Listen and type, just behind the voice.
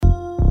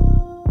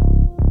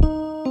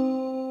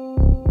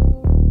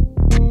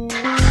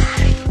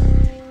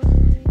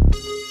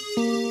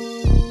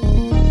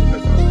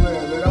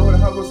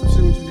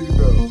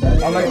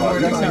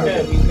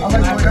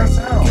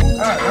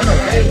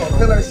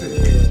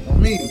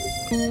me.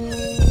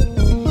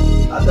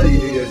 I thought you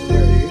knew your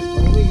story, nigga.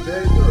 What do you mean,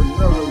 very story? You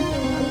know what we're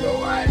talking about. Yo,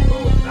 I ain't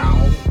going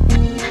down.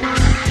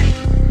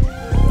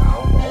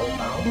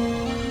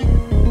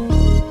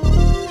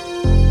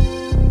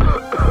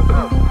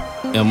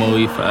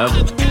 MOE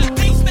forever.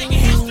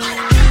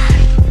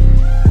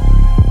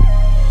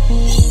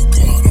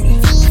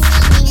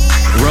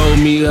 Roll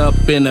me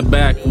up in the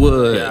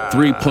backwood,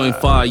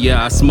 3.5,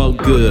 yeah, I smoke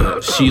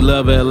good. She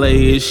love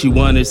LA, she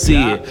wanna see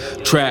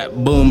it. Trap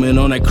booming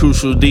on that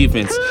crucial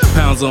defense.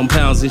 Pounds on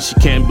pounds and she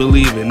can't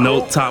believe it.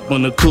 No top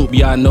on the coupe,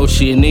 yeah, I know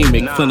she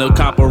anemic. Finna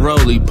cop a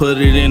rollie, put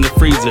it in the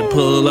freezer.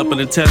 Pull up in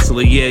a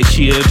Tesla, yeah,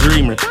 she a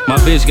dreamer. My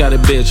bitch got a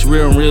bitch,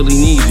 real really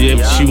needs it.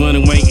 If she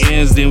wanna wink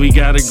ends, then we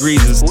gotta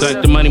grease it.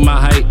 Stuck the money my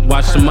height,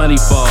 watch the money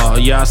fall.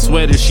 Yeah, I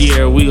swear this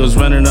year wheels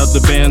running up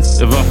the Benz.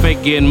 If I'm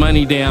fake getting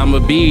money, then I'ma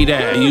be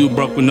that. You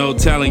broke with no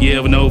talent, yeah,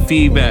 with no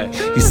feedback.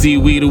 You see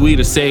weed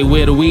to say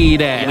where the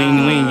weed at.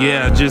 Lean,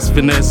 yeah, just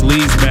finesse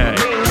leads back.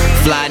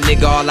 Fly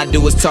nigga, all I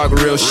do is talk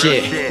real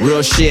shit.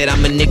 Real shit,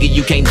 I'm a nigga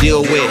you can't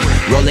deal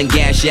with. Rolling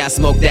gas, yeah, I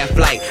smoke that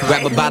flight.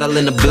 Grab a bottle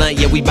in the blunt,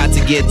 yeah, we bout to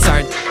get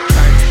turned.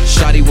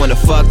 Shawty wanna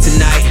fuck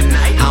tonight.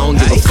 I don't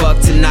give a fuck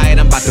tonight,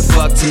 I'm about to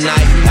fuck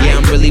tonight. Yeah,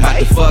 I'm really about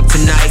to fuck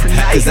tonight.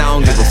 Cause I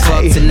don't give a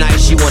fuck tonight,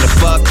 she wanna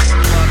fuck.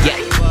 Yeah.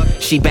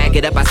 She back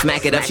it up, I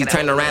smack it up. She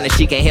turn around and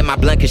she can't hit my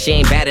blunt cause she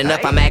ain't bad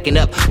enough. I'm acting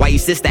up, why you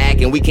sister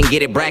acting? We can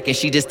get it brackin'.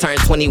 She just turned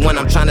 21,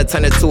 I'm trying to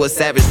turn her to a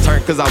savage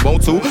turn cause I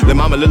want to. The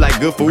mama look like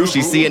good food.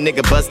 She see a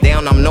nigga bust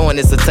down, I'm knowing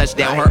it's a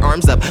touchdown. Her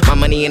arms up, my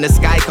money in the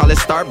sky, call it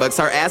Starbucks.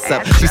 Her ass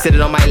up, she sit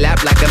it on my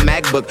lap like a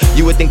MacBook.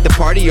 You would think the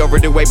party over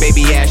the way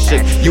baby ass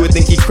shook. You would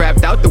think he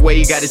crapped out the way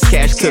he got his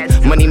cash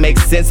cooked. Money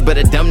makes sense, but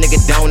a dumb nigga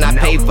don't. I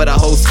paid for the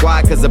whole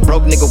squad cause a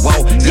broke nigga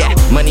won't. Yeah,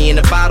 money in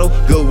the bottle,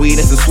 good weed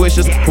and some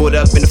swishers. Pulled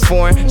up in the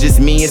foreign,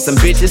 just me and some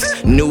bitches.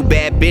 New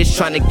bad bitch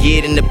tryna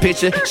get in the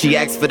picture. She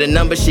asked for the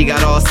number, she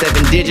got all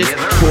 7 digits.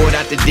 Pulled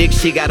out the dick,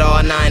 she got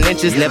all 9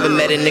 inches. Never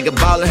met a nigga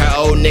ballin', her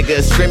old nigga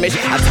a scrimmage.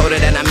 I told her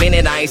that I'm in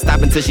it, I ain't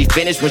stopping till she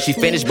finished. When she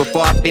finished,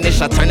 before I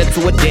finish, I turn her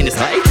to a dentist.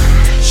 Hey,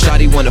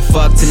 shawty wanna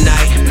fuck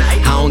tonight.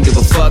 I don't give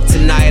a fuck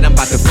tonight, I'm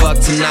about to fuck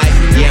tonight.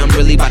 Yeah, I'm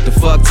really about to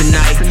fuck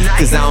tonight.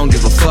 Cause I don't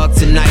give a fuck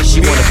tonight,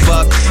 she wanna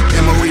fuck.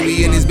 MOE,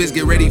 we in this bitch,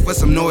 get ready for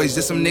some noise.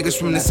 Just some niggas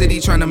from the city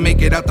tryna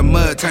make it out the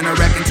mud. Turn a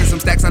rack into some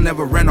stacks, I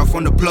never ran off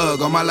on the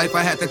plug. All my life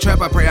I had to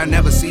trap, I pray I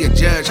never see a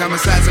judge.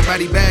 Homicide,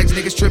 somebody bags,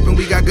 niggas trippin',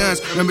 we got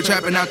guns. Remember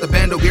trapping out the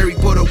bando, Gary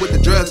pulled up with the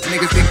drugs.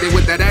 Niggas think they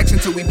with that action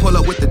till we pull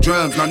up with the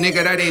drums. No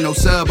nigga, that ain't no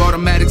sub,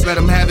 automatics, let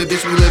them have it,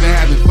 bitch, we livin'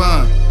 having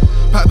fun.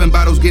 Popping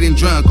bottles, getting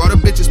drunk, all the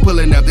bitches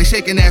pulling up. They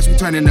shaking ass, we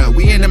turning up.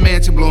 We in the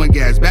mansion blowing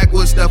gas,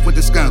 backwoods stuff with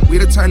the skunk. We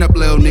the turn up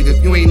little nigga,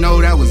 if you ain't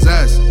know that was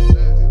us.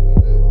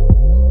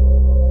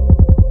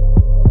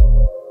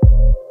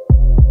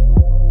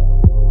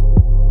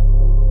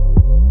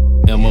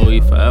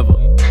 MOE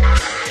forever.